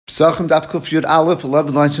Pesachim Daf Kuf Yud Aleph,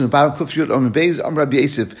 11 lines from the bottom. Kuf Yud Amar Beis Amar Rabbi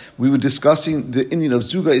Yosef. We were discussing the Indian of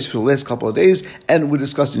Zugais for the last couple of days, and we're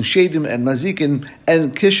discussing Shadim and Mazikin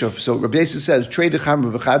and Kishuf. So Rabbi Yosef says, Trade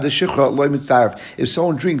Chamer v'chad shichra loy mitzaref. If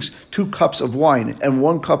someone drinks 2 cups of wine and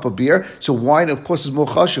 1 cup of beer, so wine of course is more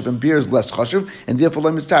chashuv and beer is less chashuv, and therefore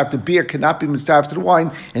loy mitzaref. The beer cannot be mitzaref to the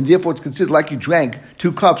wine, and therefore it's considered like you drank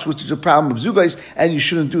 2 cups, which is a problem of Zugais, and you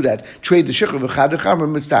shouldn't do that. Trade the shichra v'chad chamer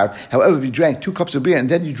mitzaref. However, if you drank 2 cups of beer and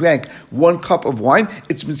then you drank 1 cup of wine,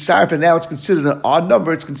 it's mitzaref, and now it's considered an odd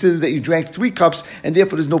number. It's considered that you drank 3 cups, and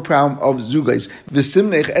therefore there's no problem of Zugais.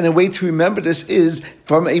 V'simnech, and a way to remember this is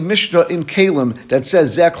from a Mishnah in Kalim that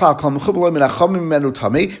says, there are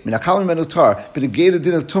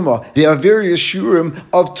various shiurim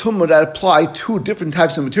of tumah that apply to different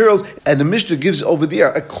types of materials, and the Mishnah gives over there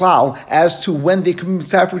a klal as to when they can be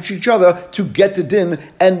mitzaref with each other to get the din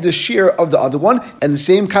and the shear of the other one. And the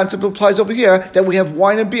same concept applies over here, that we have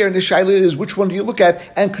wine and beer, and the shaila is which one do you look at,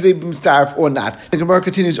 and could they be mitzaref or not. The Gemara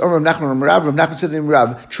continues, Rav Nachman said in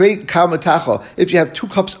Rav, trade kamatacha, if you have 2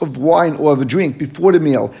 cups of wine or of a drink before the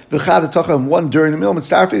meal, v'chad atacha, and 1 during the meal,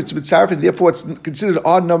 mitzaref, it's mitzaref, and therefore it's considered an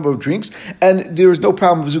odd number of drinks, and there is no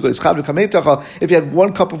problem with zugah. If you had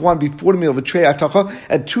 1 cup of wine before the meal, v'trei atacha,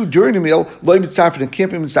 and 2 during the meal, loy mitzaref, and it can't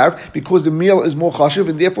be mitzaref, because the meal is more chashuv,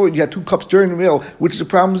 and therefore you had 2 cups during the meal, which is a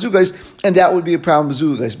problem with zugah, and that would be a problem with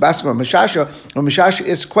zugah. Baskar Mashasha, when Mashasha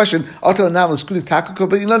asks a question,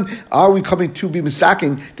 are we coming to be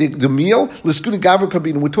misaking the meal? We're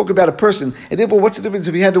talking about a person, and therefore what's the difference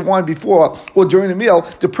if he had the wine before or during the meal?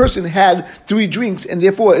 The person had 3 drinks, and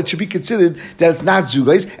therefore it should be considered that it's not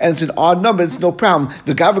zugais, and it's an odd number, it's no problem.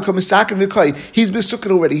 The gavra misaking v'kai, he's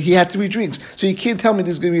misuked already, he had 3 drinks, so you can't tell me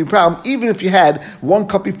there's going to be a problem, even if you had 1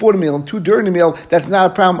 cup before the meal and 2 during the meal, that's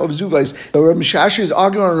not a problem of zugais. Rav Mashasha is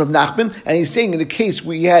arguing on Rav Nachman, and he's saying in the case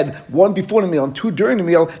where you had 1 before the meal and 2 during the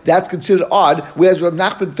meal, that's considered odd, whereas Rav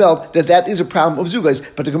Nachman felt that is a problem of zugais.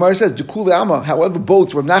 But the Gemara says, Dekuli Alma, however,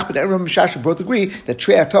 both Rav Nachman and Rav Mashasha both agree that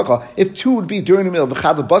Trei Ataka, if 2 would be during the meal,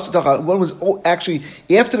 V'chad L'Basataka, 1 was actually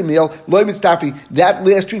after the meal, Loi Mitztafi, that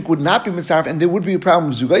last drink would not be Mitztaf, and there would be a problem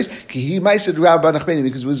with zugais. He might said Rav Bar Nachmeni,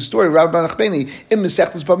 because it was a story of Rav Bar Nachmeni in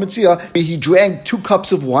Masechtas Bava Metzia, he drank 2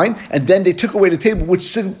 cups of wine, and then they took away the table, which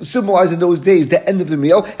symbolized in those days the end of the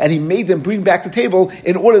meal, and he made them bring back the table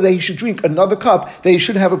in order that he should drink another cup, that he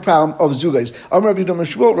should have a problem of zugais. Rabbi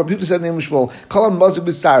Yehuda said in Mishmol, Kalam Mazuk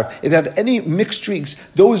Mitzaref. If you have any mixed drinks,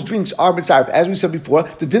 those drinks are mitzaref. As we said before,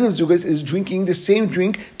 the din of zugais is drinking the same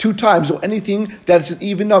drink 2 times, or anything that's an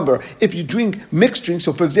even number. If you drink mixed drinks,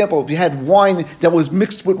 so for example, if you had wine that was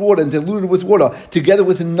mixed with water and diluted with water, together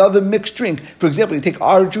with another mixed drink, for example, you take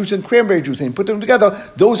orange juice and cranberry juice and you put them together,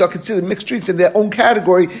 those are considered mixed drinks in their own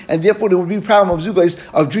category, and therefore there would be a problem of zugais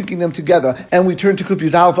of drinking them together. And we turn to Kuf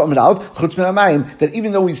Yud Aleph Amud Aleph, Chutz Me'amayim, that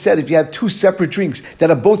even though we said if you have 2 separate drinks that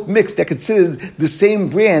are both mixed, they're considered the same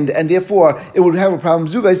brand, and therefore it would have a problem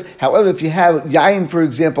with zugais. However, if you have yayin, for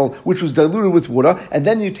example, which was diluted with water, and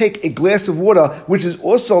then you take a glass of water, which is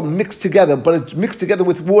also mixed together, but it's mixed together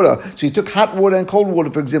with water, so you took hot water and cold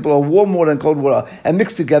water, for example, or warm water and cold water, and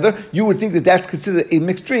mixed together, you would think that that's considered a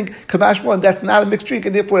mixed drink. Kamash one, that's not a mixed drink,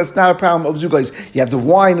 and therefore that's not a problem of zugais. You have the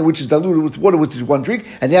wine, which is diluted with water, which is 1 drink,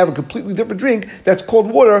 and you have a completely different drink that's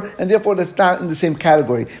cold water, and therefore that's not in the same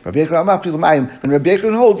category. Rabbi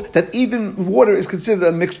Yechon holds that even water is considered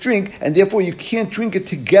a mixed drink, and therefore you can't drink it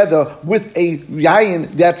together with a yayin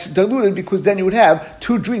that's diluted, because then you would have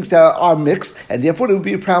 2 drinks that are mixed, and therefore there would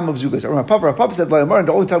be a problem of zugais. Rav Papa said, and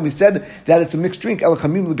the only time we said that it's a mixed drink,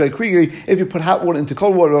 if you put hot water into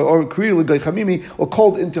cold water, or or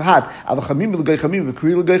cold into hot. But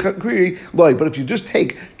if you just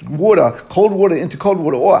take water, cold water into cold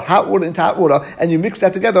water, or hot water into hot water, and you mix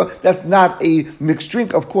that together, that's not a mixed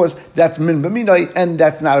drink, of course, that's min b'minai, and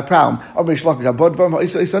that's not a problem.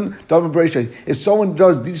 If someone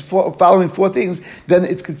does these following 4 things, then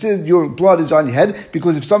it's considered your blood is on your head,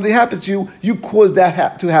 because if something happens to you, you caused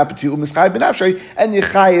that to happen to you, and you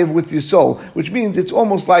chayev with your soul, which means it's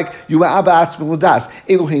almost like you are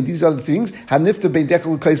these are the things.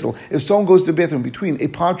 If someone goes to the bathroom between a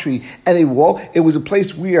palm tree and a wall, it was a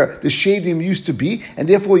place where the shadim used to be, and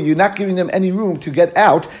therefore you're not giving them any room to get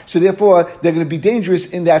out, so therefore they're going to be dangerous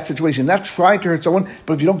in that situation. Not trying to hurt someone,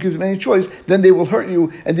 but if you don't give them any choice, then they will hurt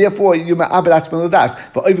you, and therefore you're ma'abadat meladas.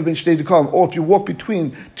 Or if you walk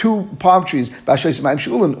between 2 palm trees, or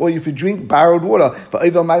if you drink borrowed water, or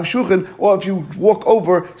if you walk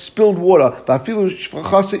over spilled water,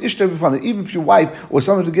 even if your wife or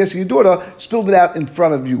someone to guess your daughter spilled it out in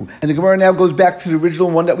front of you. And the Gemara now goes back to the original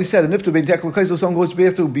one that we said, and if someone goes to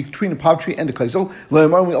bathroom between a palm tree and a kaisel,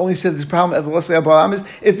 we only said this problem at the last amis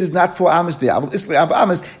if there's not 4 amis there. But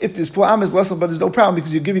If there's 4 amas, less but there's no problem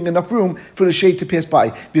because you're giving enough room for the shade to pass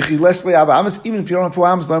by. Even if you don't have 4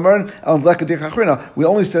 amas, we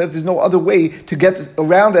only said if there's no other way to get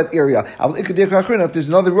around that area. If there's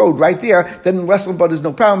another road right there, then less but there's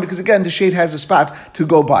no problem because again the shade has a spot to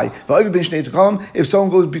go by. If someone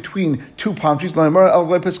goes between 2 palm trees,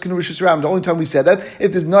 the only time we said that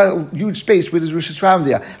if there's not a huge space where there's Rosh Hashanah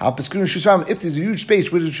there. If there's a huge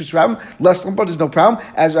space where there's Rosh Hashanah, less but there's no problem.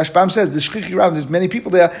 As Rashbam says, the Shchichi Ram, there's many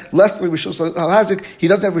people there, less than Rishus Hazik, he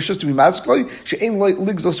doesn't have Rishus to be Mazkloi, She'en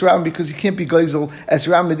Ligzos Ram, because he can't be Geisel as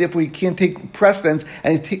Ram, and therefore he can't take precedence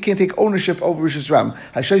and he can't take ownership over Rishus Ram.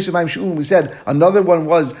 We said another one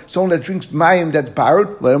was someone that drinks Mayim that's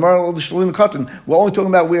borrowed, we're only talking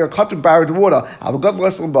about where a cotton borrowed water,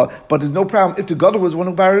 but there's no problem. If the Gadol was one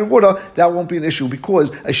who borrowed water, that won't be an issue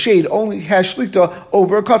because a shade only has Shlita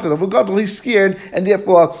over a cotton. Of a Gadol, he's scared, and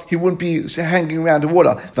therefore he wouldn't be hanging around the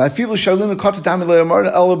water.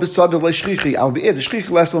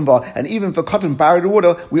 And even for cotton borrowed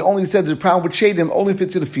water, we only said there's a problem with shade him only if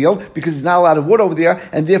it's in the field because there's not a lot of water over there,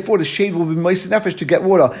 and therefore the shade will be moist and nefesh to get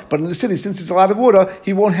water. But in the city, since there's a lot of water,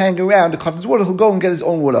 he won't hang around the cotton's water. He'll go and get his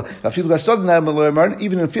own water.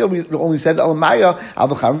 Even in the field, we only said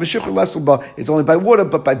it's only by water,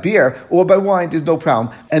 but by beer or by wine, there's no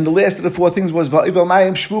problem. And the last of the 4 things was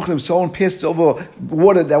if someone passes over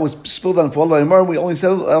water that was spilled on the floor. We only said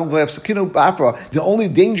the only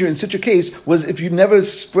danger in such a case was if you never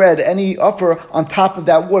spread any offer on top of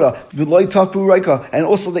that water, and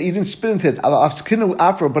also that you didn't spit into it.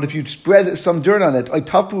 But if you spread some dirt on it,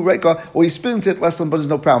 or you spit into it, less than but there's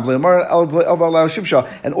no problem.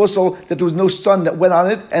 And also that there was no sun that went on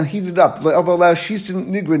it and heated up.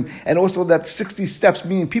 And also that 60 steps,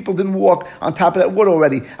 meaning people didn't walk on top of that water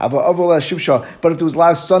already. But if there was a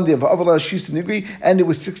lot of sun there, and there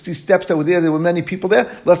was 60 steps that were there were many people there,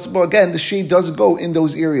 again, the shade doesn't go in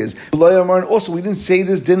those areas. Also, we didn't say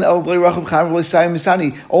this,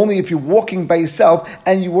 only if you're walking by yourself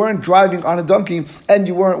and you weren't driving on a donkey and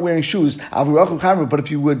you weren't wearing shoes. But if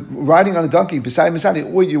you were riding on a donkey,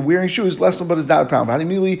 or you're wearing shoes, but is not a problem.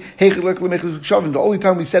 The only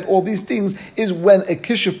time we said all these things is when a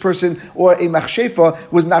kishuf person or a machshefa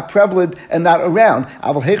was not prevalent and not around.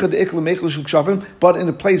 But in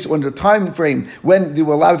a place or in the time frame when there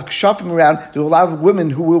were a lot of kshafim around, there were a lot of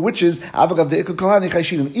women who were witches.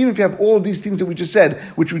 Even if you have all of these things that we just said,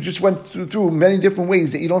 which we just went through many different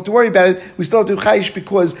ways that you don't have to worry about it, we still have to do chayish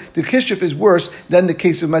because the kishuf is worse than the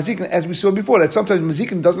case of mazikin, as we saw before. That sometimes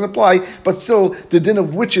mazikin doesn't apply, but still the din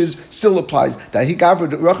of witches still applies. That he gave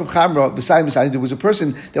there was a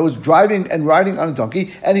person that was driving and riding on a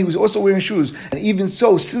donkey, and he was also wearing shoes. And even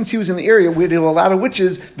so, since he was in the area where there were a lot of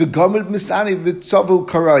witches, the garment misani v'tzavu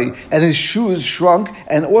karai, and his shoes shrunk,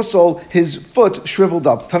 and also his foot shriveled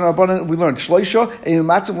up. Tana Rabbanan, we learned shloisha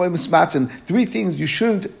matzim loy 3 things you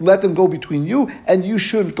shouldn't let them go between you, and you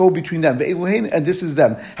shouldn't go between them. And this is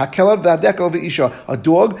them: hakelav v'adekal v'isha, a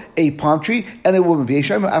dog, a palm tree, and a woman.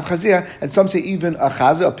 And some say even a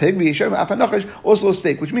chazer, a pig, also a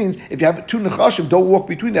snake, which means if you have 2 nechashim, don't walk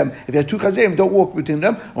between them. If you have 2 chazerim, don't walk between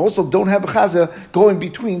them. Also, don't have a chazer going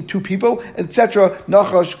between 2 people, etc.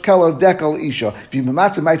 Nachash, kelav, dekal, isha.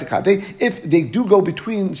 If they do go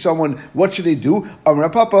between someone, what should they do?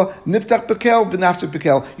 Papa, niftach bekel, v'nafsir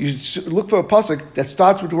bekel. You should look for a pasuk that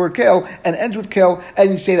starts with the word kel and ends with kel,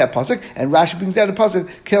 and you say that pasuk. And Rashi brings down the pasuk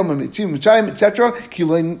kel memitzim mitzayim, etc.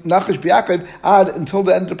 Kiloi nachash bi'akiv ad until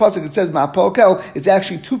the end of the pasuk. It says ma'apol kel. It's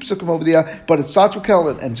actually 2 psukim over there, but it starts with kel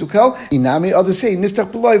and ends with kel. Inami, others say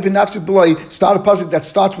niftach beloy v'nafsir beloy. Start a pasuk that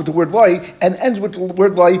starts with the word loy and ends with the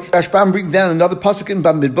word loy. Rashbam brings down another pasuk in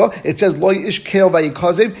Bamidbar. It says loy ish kel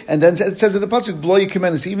vayikazev, and then it says in the pasuk loy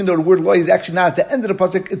kemenis. Even though the word loy is actually not at the end of the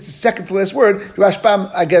pasuk, it's the second to last word. The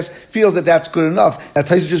Rashbam, I guess, feels that that's good enough.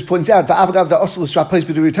 Taisa just points out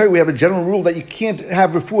we have a general rule that you can't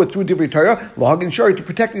have refuah through divrei Torah. Log and shari, to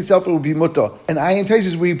protect yourself, it will be mutter. And Ayin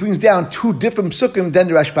Taisa, where he brings down 2 different psukim than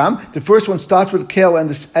the Rashbam. The first one starts with kel and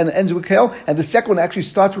ends with kel, and the second one actually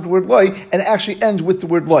starts with the word loy and actually ends with the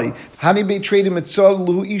word loy. There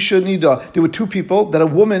were 2 people that a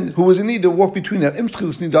woman who was in nida walked between them.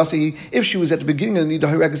 If she was at the beginning of the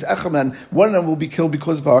nida, one of them will be killed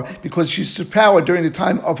because of her, because she stood power during the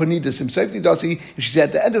time of her nidas. If she's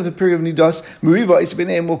at the end of the period of nidas, Meriva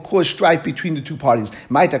Isbeneim will cause strife between the 2 parties.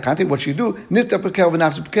 What she do? Nifta pekel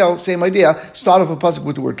v'nafsa pekel. Same idea. Start off a pasuk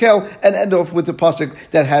with the word kel and end off with the pasuk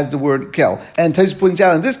that has the word kel. And Taisa points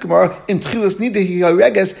out in this Gemara, im tchilas nida hi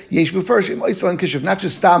hareges yesh b'fresh im oisel and kishav. Not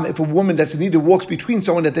just stam if a woman that's a nida walks between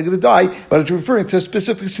someone that they're going to die, but it's referring to a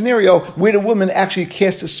specific scenario where the woman actually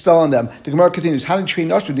casts a spell on them. The Gemara continues, there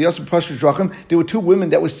were 2 women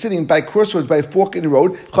that were was sitting by crossroads by a fork in the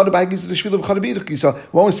road.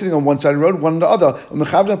 One was sitting on one side of the road, one on the other.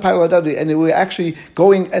 And they were actually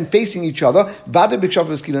going and facing each other.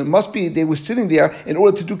 It must be they were sitting there in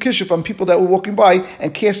order to do kishuf on people that were walking by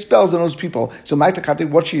and cast spells on those people. So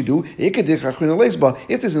what should you do? If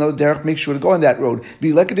there's another derech, make sure to go on that road.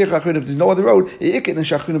 If there's no other road,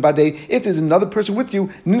 if there's another person with you,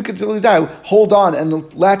 hold on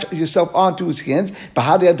and latch yourself onto his hands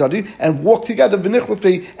and walk together,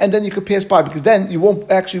 and then you could pass by, because then you won't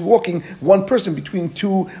actually walking one person between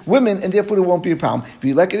two women, and therefore there won't be a problem.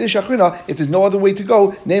 If there's no other way to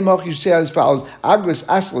go, you say as follows: Agris,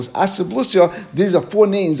 Aslas, Asablusia. These are four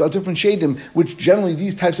names of different shadim, which generally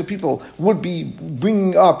these types of people would be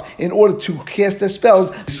bringing up in order to cast their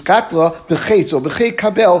spells. Skatla, Bechetz, or Bechet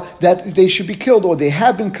Kabel, that they should be killed, or they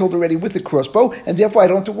have been killed already with a crossbow, and therefore I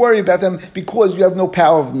don't have to worry about them because you have no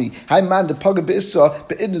power over me.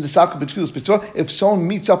 If someone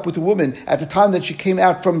meets up with a woman at the time that she came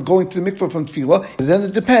out from going to the mikveh from tefillah, then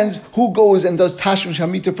it depends who goes and does tashmish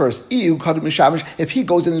hamita first. If he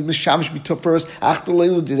goes and does mishamish mita first,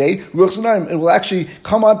 it will actually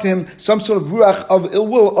come onto him some sort of ruach of ill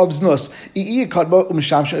will of znus.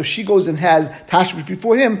 If she goes and has tashmish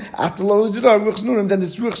before him, then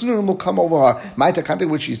this ruach znunim will come over her.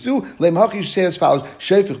 What she do? You say as follows: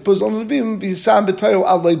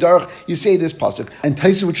 you say this pasuk. And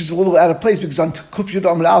Taisa, which is a little out of place, because on Kuf Yud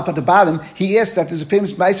Amud Aleph at the bottom, he asked that there's a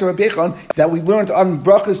famous Ma'aser Rabbi Yechon that we learned on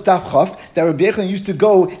Brachas Daf Chaf, that Rabbi Yechon used to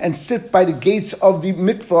go and sit by the gates of the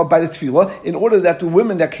mikvah, by the tefillah, in order that the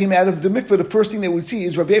women that came out of the mikvah, the first thing they would see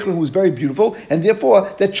is Rabbi Yechon, who was very beautiful, and therefore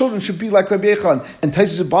that children should be like Rabbi Yechon. And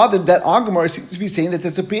Taisa is bothered that Agamar seems to be saying that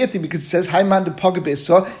that's a bad thing, because it says Haiman de Pagah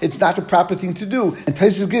Be'isa, it's not the proper thing to do. And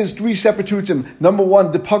Taisa gives three separate tutim. Number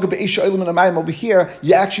one, the Pagah Be'isha Olam and Amayim. Over here,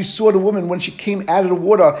 you actually saw the woman when she came out of the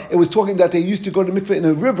water. It was talking that they used to go to mikveh in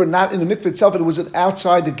a river, not in the mikveh itself, and it was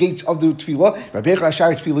outside the gates of the tefillah. Rabbi Yechon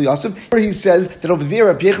Ashari Tefillah Yosef. Where he says that over there,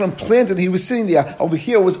 Rabbi Yechon planted, he was sitting there. Over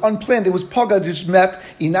here, it was unplanned. It was Pagah just met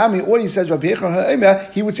Inami. Or he says, Rabbi Yechon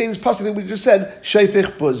Ha'emeh, he would say this pasuk that we just said,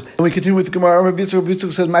 Sheifich Buz. And we continue with the Gemara. Rabbi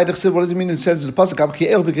Yitzchak says, Ma'idach Siv, what does it mean? It says in the pasuk,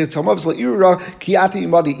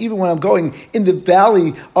 even when I'm going in the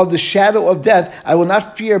valley of the shadow of death, I will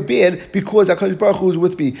not fear bad, because HaKadosh Baruch Hu is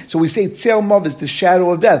with me. So we say Tzel Mav is the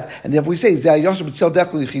shadow of death, and if we say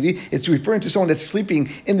it's referring to someone that's sleeping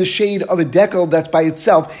in the shade of a dekel that's by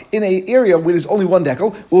itself in an area where there's only one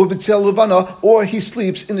dekel, or if it's levana, or he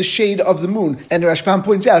sleeps in the shade of the moon. And the Rashbam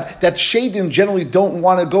points out that shadim generally don't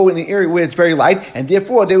want to go in an area where it's very light, and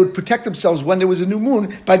therefore they would protect themselves when there was a new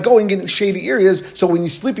moon by going in shady areas. So when you're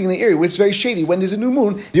sleeping in an area where it's very shady, when there's a new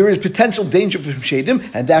moon, there is potential danger from shadim,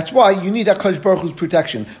 and that's why you need HaKadosh Baruch Hu's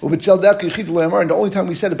protection. And the only time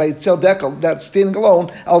we said it by Itzel Dekel, that's standing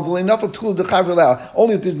alone, only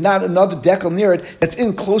if there's not another dekel near it that's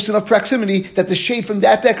in close enough proximity that the shade from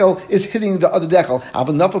that dekel is hitting the other dekel.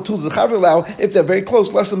 If they're very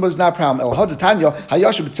close, less than is not a problem. The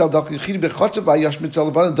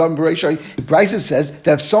Brisa says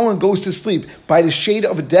that if someone goes to sleep by the shade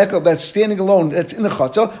of a dekel that's standing alone, that's in the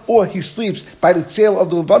chatzah, or he sleeps by the tail of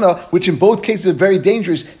the levana, which in both cases are very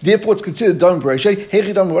dangerous, therefore it's considered dam b'reishay.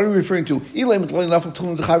 What are we referring to? If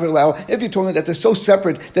you're talking that they're so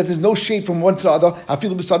separate that there's no shade from one to the other,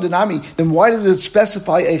 then why does it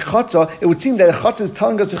specify a chatzah? It would seem that a chatzah is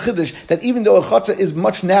telling us a chiddush that even though a chatzah is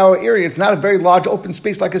much narrower area, it's not a very large open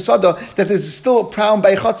space like a sada, that there's still a problem by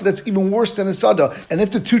a chatzah that's even worse than a sada. And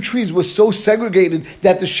if the two trees were so segregated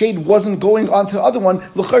that the shade wasn't going onto the other one,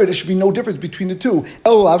 there should be no difference between the two.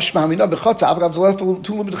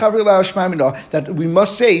 That we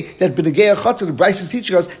must say that b'negei chatzah, the Bryce is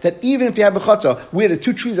teaching us that even if you have a chatzah where the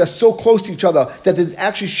two trees are so close to each other that there's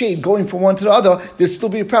actually shade going from one to the other, there's still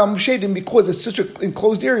be a problem with shadim, because it's such an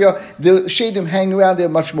enclosed area, the shadim hang around there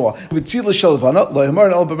much more. That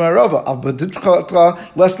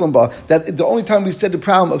the only time we said the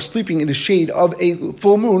problem of sleeping in the shade of a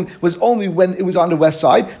full moon was only when it was on the west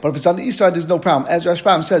side, but if it's on the east side, there's no problem. As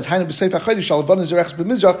Rashbam says,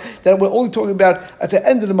 that we're only talking about at the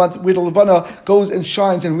end of the month where the levana goes and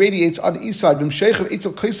shines and radiates on the east side. And therefore,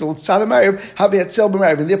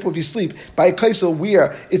 if you sleep by a kaisel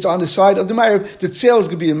where it's on the side of the Ma'ariv, the tzel is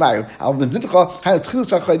going to be in Ma'ariv.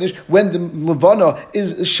 When the levana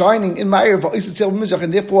is shining in Ma'ariv,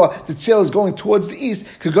 and therefore the tzel is going towards the east,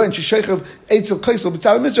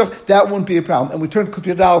 that won't be a problem. And we turn to Kuf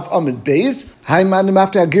Yud Aleph Amud Beis.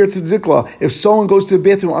 If someone goes to the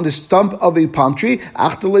bathroom on the stump of a palm tree,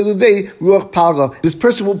 this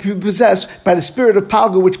person will be possessed by the spirit of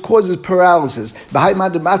palga, which causes paralysis.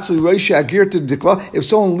 If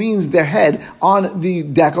someone leans their head on the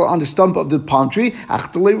decal, on the stump of the palm tree,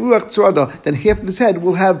 then half of his head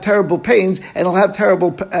will have terrible pains and he'll have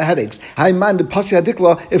terrible headaches.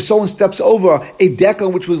 If someone steps over a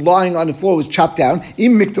decal which was lying on the floor, was chopped down,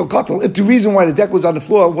 if the reason why the deck was on the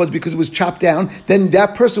floor was because it was chopped down, then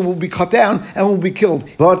that person will be cut down and will be killed.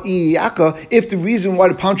 But if the reason why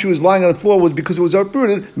the palm tree was lying on the floor was because it was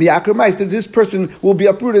uprooted, that this person will be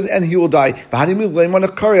uprooted and he will die. That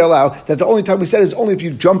the only time we said is only if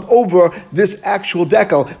you jump over this actual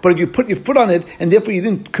decal, but if you put your foot on it and therefore you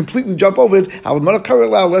didn't completely jump over it,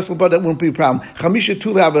 that wouldn't be a problem.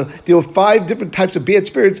 There were 5 different types of bad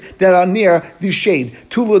spirits that are near the shade.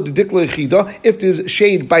 If there's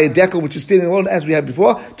shade by a decal which is standing alone, as we had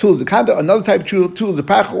before, another type of tree,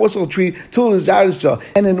 also a tree,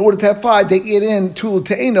 and in order to have 5, they add in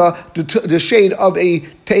the shade of a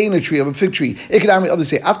te'ena tree, of a fig tree. It could others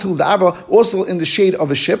say also in the shade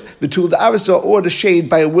of a ship, the tul da'arisa, or the shade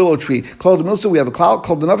by a willow tree. We have a cloud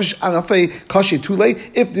called the nafish anafei kashi tule.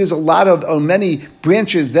 If there's a lot of many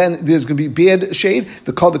branches, then there's going to be bad shade.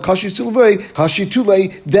 They're called the kashi silvei kashi tule.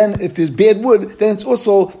 Then if there's bad wood, then it's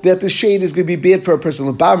also that the shade is going to be bad for a person.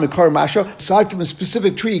 Aside from a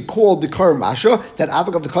specific tree called the karamasha, that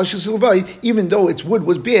avak of the kashi silvei, even though its wood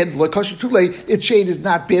was bad, like kashi tule, its shade is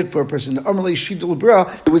not bad for a person.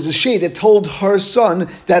 It was a shade that told her son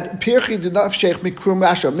that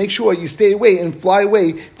make sure you stay away and fly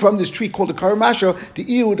away from this tree called the karamasha,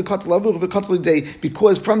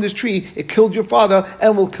 because from this tree it killed your father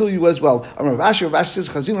and will kill you as well. Rav says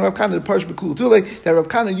that Rav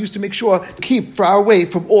Kana used to make sure to keep far away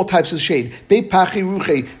from all types of shade.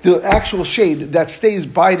 The actual shade that stays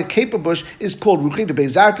by the caper bush is called ruche.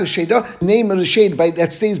 The name of the shade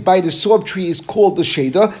that stays by the sorb tree is called the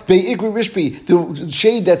sheda. The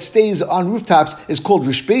shade that stays on rooftops is called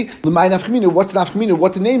rishbi. What's nafkamina?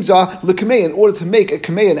 What the names are? L'kamei. In order to make a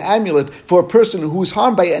kamei, an amulet for a person who is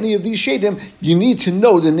harmed by any of these shadim, you need to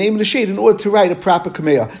know the name of the shade in order to write a proper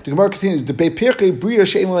kamei. The Gemara continues: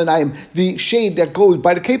 the shade that goes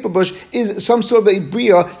by the caper bush is some sort of a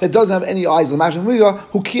bria that doesn't have any eyes.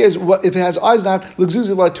 Who cares if it has eyes or not?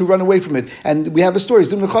 To run away from it. And we have a story.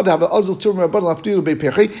 There was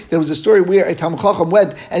a story where a Talmid Chacham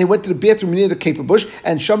went and he went to the bathroom near the caper bush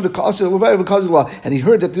and he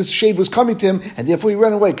heard that this shade was coming to him, and therefore he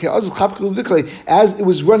ran away. As it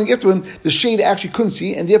was running after him, the shade actually couldn't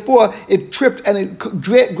see, and therefore it tripped and it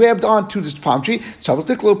grabbed onto this palm tree,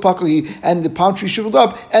 and the palm tree shriveled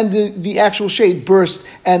up, and the actual shade burst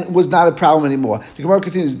and was not a problem anymore. The Gemara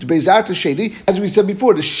continues: as we said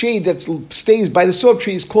before, the shade that stays by the sorb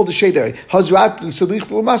tree is called the shade area.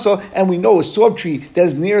 And we know a sorb tree that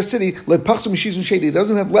is near a city, it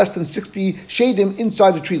doesn't have less than 60 shadim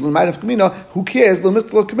inside the tree. Who cares? To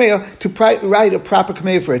write a proper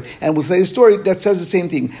kamei for it. And we'll say a story that says the same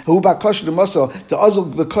thing. It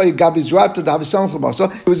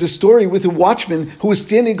was a story with a watchman who was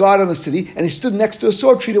standing guard on a city, and he stood next to a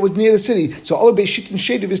sword tree that was near the city. So all of Beishit and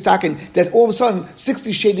Shade of his takin, that all of a sudden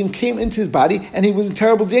 60 shadim came into his body, and he was in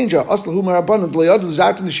terrible danger. He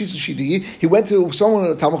went to someone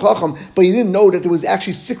at Talmid Chacham, but he didn't know that there was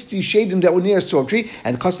actually 60 shadim that were near a sword tree,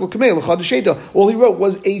 and all he wrote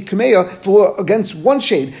was a kameya for against one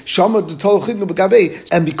shade.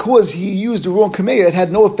 And because he used the wrong kameya, it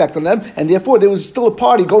had no effect on them, and therefore there was still a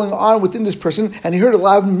party going on within this person, and he heard a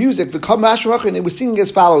loud music, and it was singing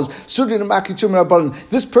as follows: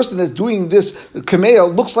 this person that's doing this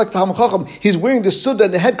kameya looks like Talmid Chacham. He's wearing the suda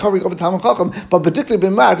and the head covering of a Talmid Chacham,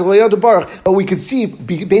 but we could see,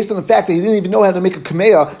 based on the fact that he didn't even know how to make a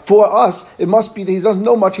kameya for us, it must be that he doesn't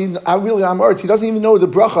know much. He's really on earth. He doesn't even know the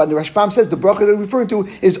bracha, and the Rashbam says the bracha that we're referring to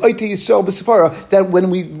is Oite Yisrael B'Sefara, that when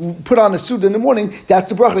we put on a suit in the morning,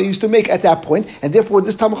 that's the bracha they used to make at that point, and therefore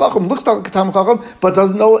this Talmid Chacham looks like a Talmid Chacham, but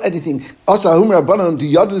doesn't know anything. Then one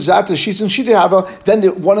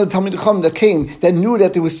of the Talmid Chacham that came, that knew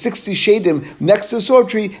that there was 60 shadim next to the sword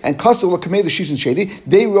tree, and Kasel Kamei Shishon Shady,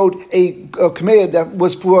 they wrote a Kamei that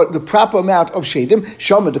was for the proper amount of shadim.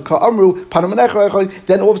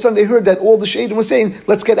 Then all of a sudden they heard that all the shadim was saying,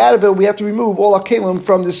 let's get out of it, we have to remove all our kalim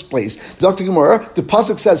from this place. Dr. Gemara, the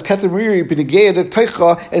pasuk says Ketamiri B'Negei the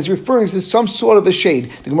Teicha is referring to some sort of a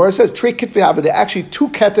shade. The Gemara says Trei Kitvi Hava. There are actually 2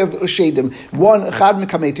 ketev shadim. One Chad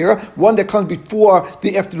Mekametira, one that comes before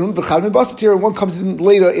the afternoon, V'Chad Mebasatira, one comes in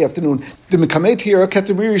later afternoon. The Mekamet here,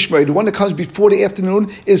 Ketamiri Shmei, the one that comes before the afternoon,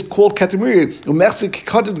 is called Ketamiri.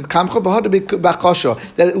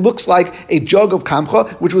 That it looks like a jug of kamcha,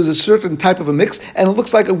 which was a certain type of a mix, and it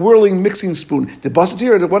looks like a whirling mixing spoon. The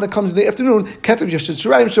Basatira, the one that comes in the afternoon, Ketav Yeshut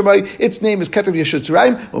Tzurayim Shmei, its name is Ketav Yeshut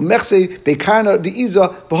Tzurayim, Bekarna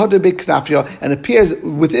Deiza V'Hada Beknafya, and appears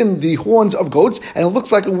within the horns of goats, and it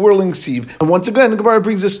looks like a whirling sieve. And once again, the Gemara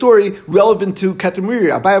brings a story relevant to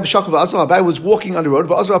Ketamiri. Abai was walking on the road,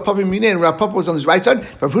 and Rav Papa was on his right side,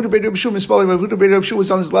 Rav Huda Beit Rav Shua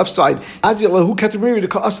was on his left side. So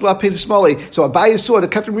Abai saw the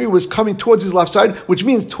Ketamiri was coming towards his left side, which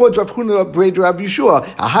means towards Rav Huda Beit Rav Yeshua.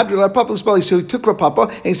 So he took Rav Papa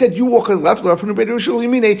and he said, "You walk on the left, Rav Huda Beit Rav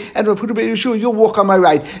Yeshua and Rav Huda Beit Yeshua, you'll walk on my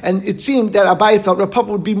right." And it seemed that Abai felt Rav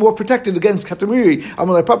Papa would be more protected against Ketamiri.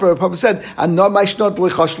 Rav Papa said,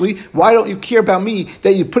 "Why don't you care about me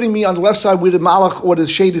that you're putting me on the left side where the malach or the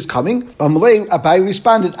shade is coming?" Abai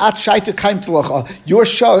responded, "Your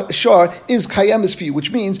shar is kayemis for you,"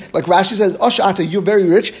 which means, like Rashi says, "Ashata, you're very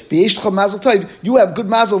rich. You have good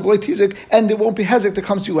mazel, and there won't be hezek that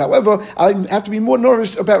comes to you. However, I have to be more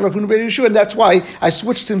nervous about Rav Huda Beit Yeshua, and that's why I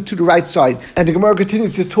switched him to the right side." And the Gemara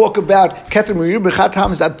continues to talk about Ketamiri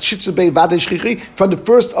from the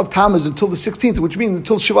 1st of Tammuz until the 16th, which means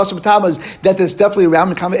until Shavas B'Tammuz, that is definitely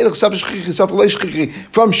around. From Shavas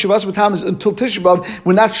B'Tammuz until Tisha B'Av,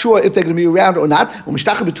 we're not sure if they're going to be around or not.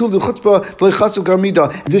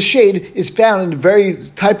 This shade is found in the very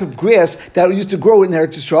type of grass that used to grow in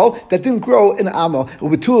Eretz Yisrael that didn't grow in Amma.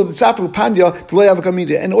 And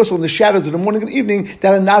also in the shadows of the morning and evening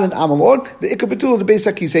that are not in Amma.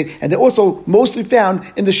 And they're also mostly found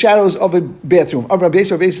in the shadows of a bathroom.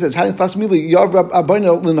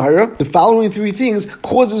 The following three things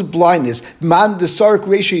causes blindness.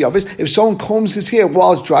 If someone combs his hair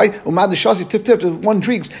while it's dry, if one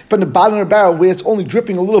drinks from the bottom of the barrel where it's only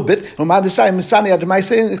dripping a little bit,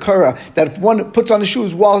 that if one puts on his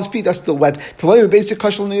shoes while his feet are still wet,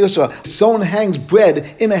 if someone hangs bread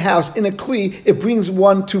in a house, in a kli, it brings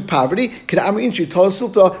one to poverty.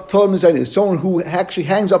 Someone who actually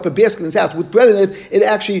hangs up a basket in his house with bread in it, it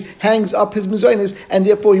actually hangs up his mezainis, and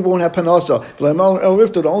therefore he won't have panasa.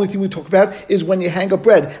 The only thing we talk about is when you hang up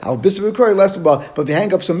bread. But if you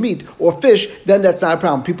hang up some meat or fish, then that's not a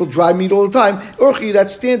problem. People dry meat all the time.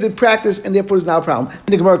 That's standard practice, and therefore it's not a problem. And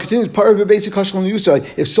the Gemara continues, part of the basic kashal yusai.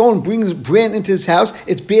 If someone brings bran into his house,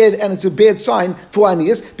 it's bad, and it's a bad sign for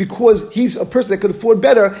Anias, because he's a person that could afford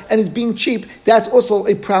better, and he's being cheap. That's also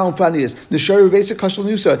a problem for Anias. The shari basic kashal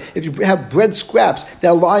yusai. If you have bread scraps that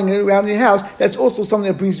are lying around in your house, that's also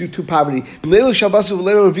something that brings you to poverty.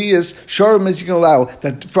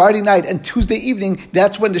 That Friday night and Tuesday evening,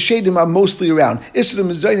 that's when the shadim are mostly around.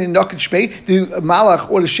 The malach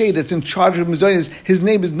or the shade that's in charge of mezainis, his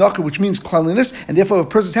name is Nakar, which means cleanliness, and therefore if a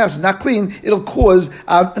person's house is not clean, it'll cause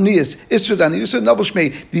Anias.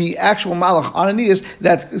 The actual malach on Anias,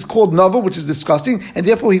 that is called Navel, which is disgusting, and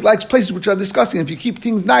therefore he likes places which are disgusting. If you keep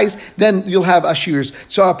things nice, then you'll have ashirs.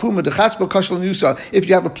 So if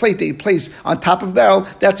you have a plate that you place on top of a barrel,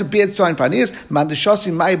 that's a bad sign for Anias.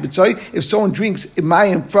 If someone drinks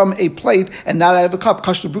mayim from a plate and not out of a cup,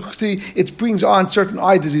 it brings on certain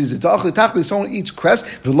eye diseases. If someone eats cress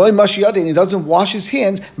and he doesn't wash his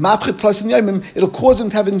hands, it'll cause him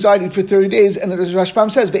to have anxiety for 30 days. And as Rashbam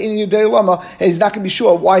says, he's not going to be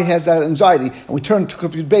sure why he has that anxiety. And we turn to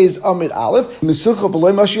Kufyud Beis Amid Aleph. If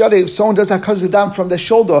someone does hakaz from their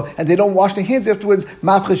shoulder and they don't wash their hands afterwards, he'll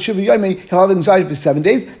have anxiety for 7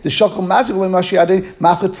 days. The shakal maziv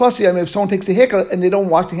if someone takes a haircut and they don't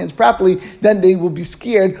wash their hands properly, then they will be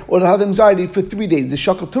scared or they'll have anxiety for 3 days. The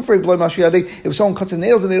shakal tufrei if someone cuts their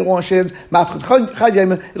nails and they don't wash their hands,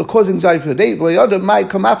 it'll cause anxiety for a day.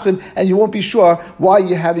 And you won't be sure why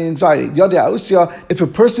you're having anxiety. If a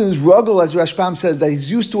person is ruggle, as Rashbam says, that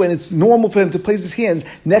he's used to and it's normal for him to place his hands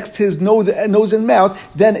next to his nose and mouth,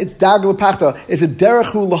 then it's dagel pachta. It's a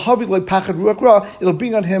derechu lahavi like pachad ruach ra. It'll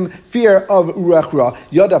bring on him fear of ruach ra.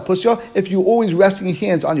 Yada pusya. If you're always resting your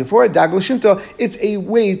hands on your forehead, dagel shinta, it's a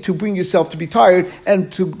way to bring yourself to be tired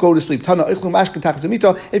and to go to sleep.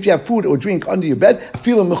 If you have food or drink under your bed,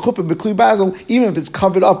 even if it's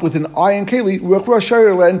covered up with an iron keli,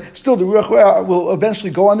 still the ruach ra will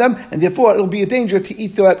eventually go on them, and therefore it'll be a danger to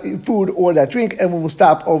eat that food or that drink, and we will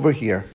stop over here.